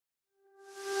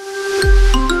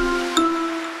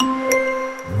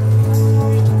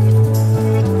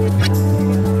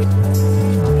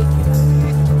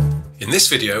this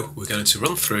video, we're going to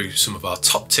run through some of our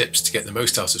top tips to get the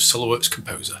most out of SolidWorks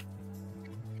Composer.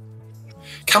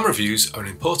 Camera views are an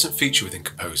important feature within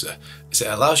Composer as it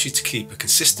allows you to keep a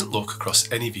consistent look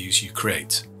across any views you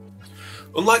create.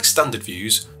 Unlike standard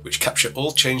views, which capture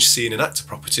all changed scene and actor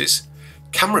properties,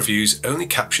 camera views only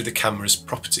capture the camera's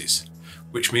properties,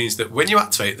 which means that when you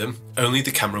activate them, only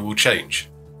the camera will change.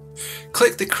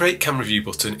 Click the Create Camera View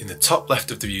button in the top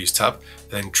left of the Views tab,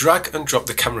 and then drag and drop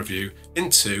the camera view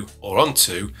into or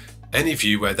onto any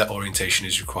view where that orientation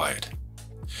is required.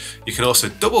 You can also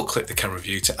double click the camera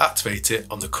view to activate it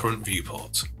on the current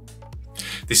viewport.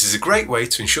 This is a great way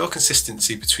to ensure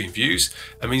consistency between views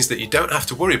and means that you don't have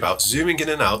to worry about zooming in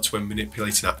and out when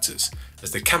manipulating actors,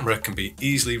 as the camera can be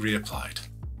easily reapplied.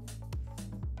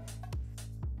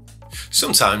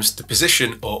 Sometimes the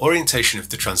position or orientation of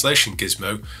the translation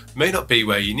gizmo may not be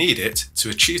where you need it to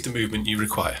achieve the movement you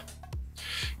require.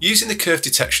 Using the curve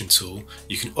detection tool,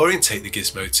 you can orientate the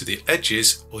gizmo to the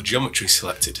edges or geometry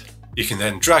selected. You can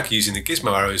then drag using the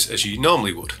gizmo arrows as you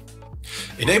normally would.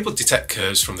 Enable detect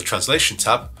curves from the translation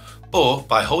tab or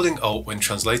by holding Alt when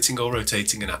translating or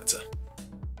rotating an actor.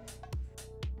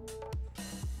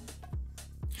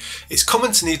 It's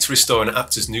common to need to restore an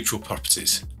actor's neutral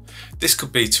properties. This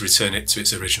could be to return it to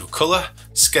its original colour,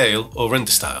 scale or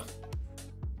render style.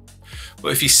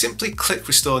 But if you simply click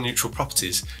Restore Neutral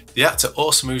Properties, the actor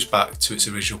also moves back to its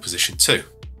original position too.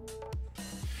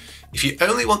 If you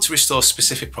only want to restore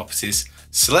specific properties,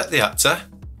 select the actor,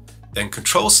 then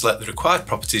Control select the required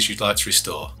properties you'd like to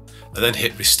restore, and then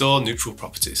hit Restore Neutral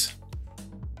Properties.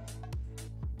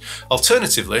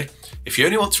 Alternatively, if you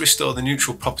only want to restore the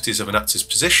neutral properties of an actor's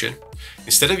position,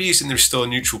 instead of using the Restore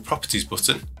Neutral Properties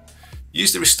button,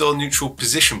 use the Restore Neutral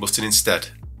Position button instead,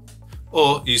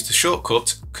 or use the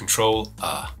shortcut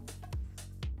Ctrl-R.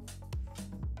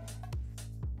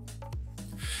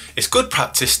 It's good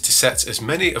practice to set as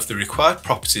many of the required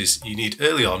properties you need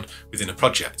early on within a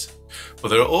project, but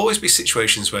there will always be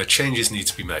situations where changes need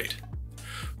to be made.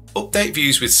 Update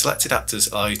views with selected actors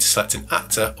allow you to select an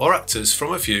actor or actors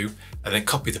from a view and then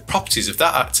copy the properties of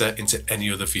that actor into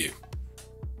any other view.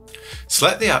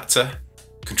 Select the actor,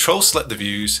 Control select the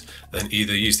views, then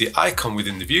either use the icon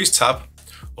within the Views tab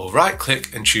or right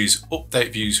click and choose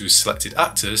Update Views with Selected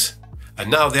Actors, and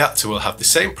now the actor will have the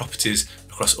same properties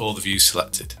across all the views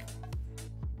selected.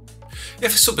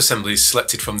 If a subassembly is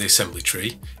selected from the assembly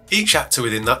tree, each actor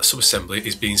within that subassembly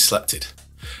is being selected,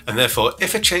 and therefore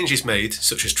if a change is made,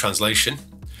 such as translation,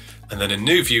 and then a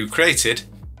new view created,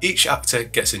 each actor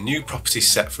gets a new property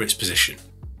set for its position.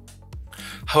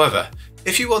 However,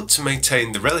 if you want to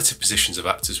maintain the relative positions of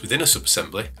actors within a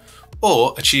subassembly,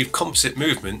 or achieve composite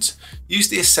movement, use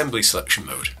the Assembly Selection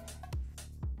mode.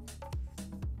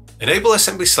 Enable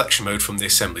Assembly Selection mode from the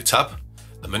Assembly tab,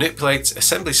 and manipulate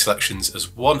assembly selections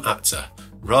as one actor,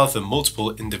 rather than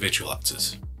multiple individual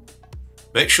actors.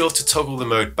 Make sure to toggle the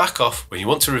mode back off when you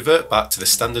want to revert back to the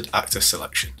standard actor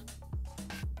selection.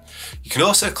 You can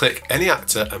also click any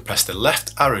actor and press the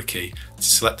left arrow key to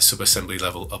select the subassembly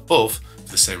level above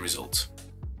for the same result.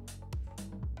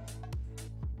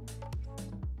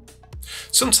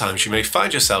 Sometimes you may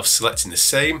find yourself selecting the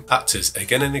same actors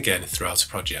again and again throughout a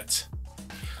project.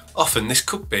 Often this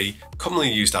could be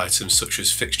commonly used items such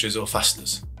as fixtures or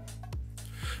fasteners.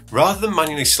 Rather than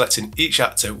manually selecting each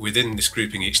actor within this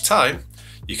grouping each time,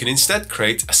 you can instead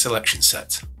create a selection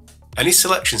set. Any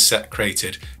selection set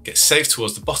created gets saved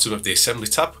towards the bottom of the Assembly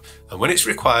tab, and when it's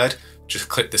required, just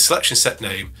click the selection set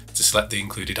name to select the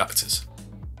included actors.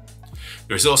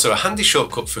 There is also a handy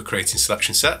shortcut for creating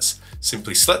selection sets.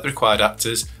 Simply select the required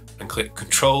actors and click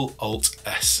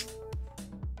Ctrl-Alt-S.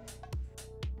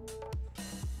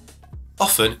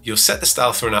 Often you'll set the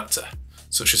style for an actor,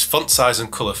 such as font size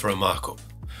and colour for a markup,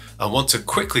 and want to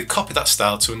quickly copy that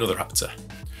style to another actor.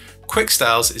 Quick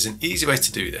Styles is an easy way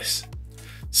to do this.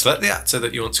 Select the actor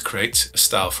that you want to create a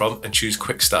style from and choose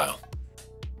Quick Style.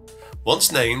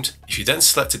 Once named, if you then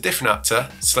select a different actor,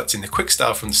 selecting the Quick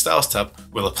Style from the Styles tab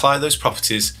will apply those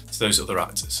properties to those other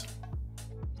actors.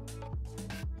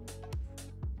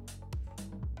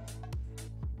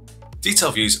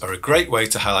 Detail views are a great way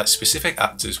to highlight specific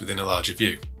actors within a larger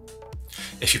view.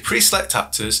 If you pre-select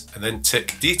actors and then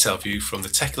tick Detail View from the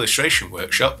Tech Illustration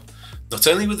workshop, not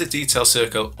only will the detail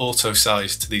circle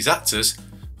auto-size to these actors,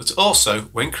 but also,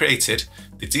 when created,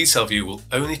 the detail view will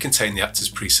only contain the actors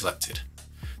pre-selected.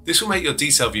 This will make your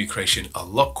detail view creation a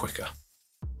lot quicker.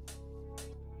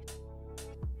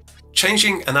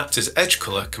 Changing an actor's edge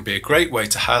colour can be a great way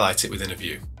to highlight it within a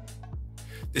view.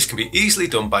 This can be easily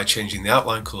done by changing the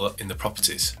outline colour in the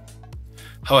properties.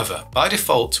 However, by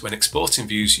default, when exporting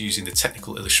views using the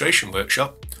Technical Illustration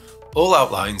workshop, all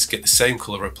outlines get the same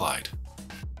colour applied.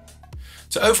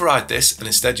 To override this and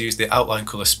instead use the outline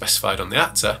colour specified on the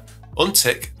actor,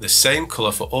 untick the same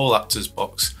colour for all actors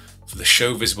box for the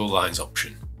Show Visible Lines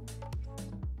option.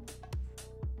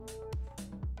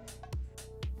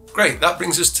 Great, that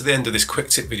brings us to the end of this quick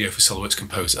tip video for SolidWorks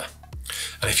Composer.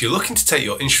 And if you're looking to take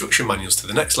your instruction manuals to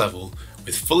the next level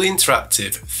with fully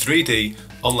interactive 3D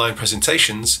online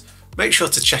presentations, make sure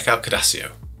to check out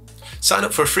Cadasio. Sign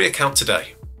up for a free account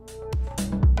today.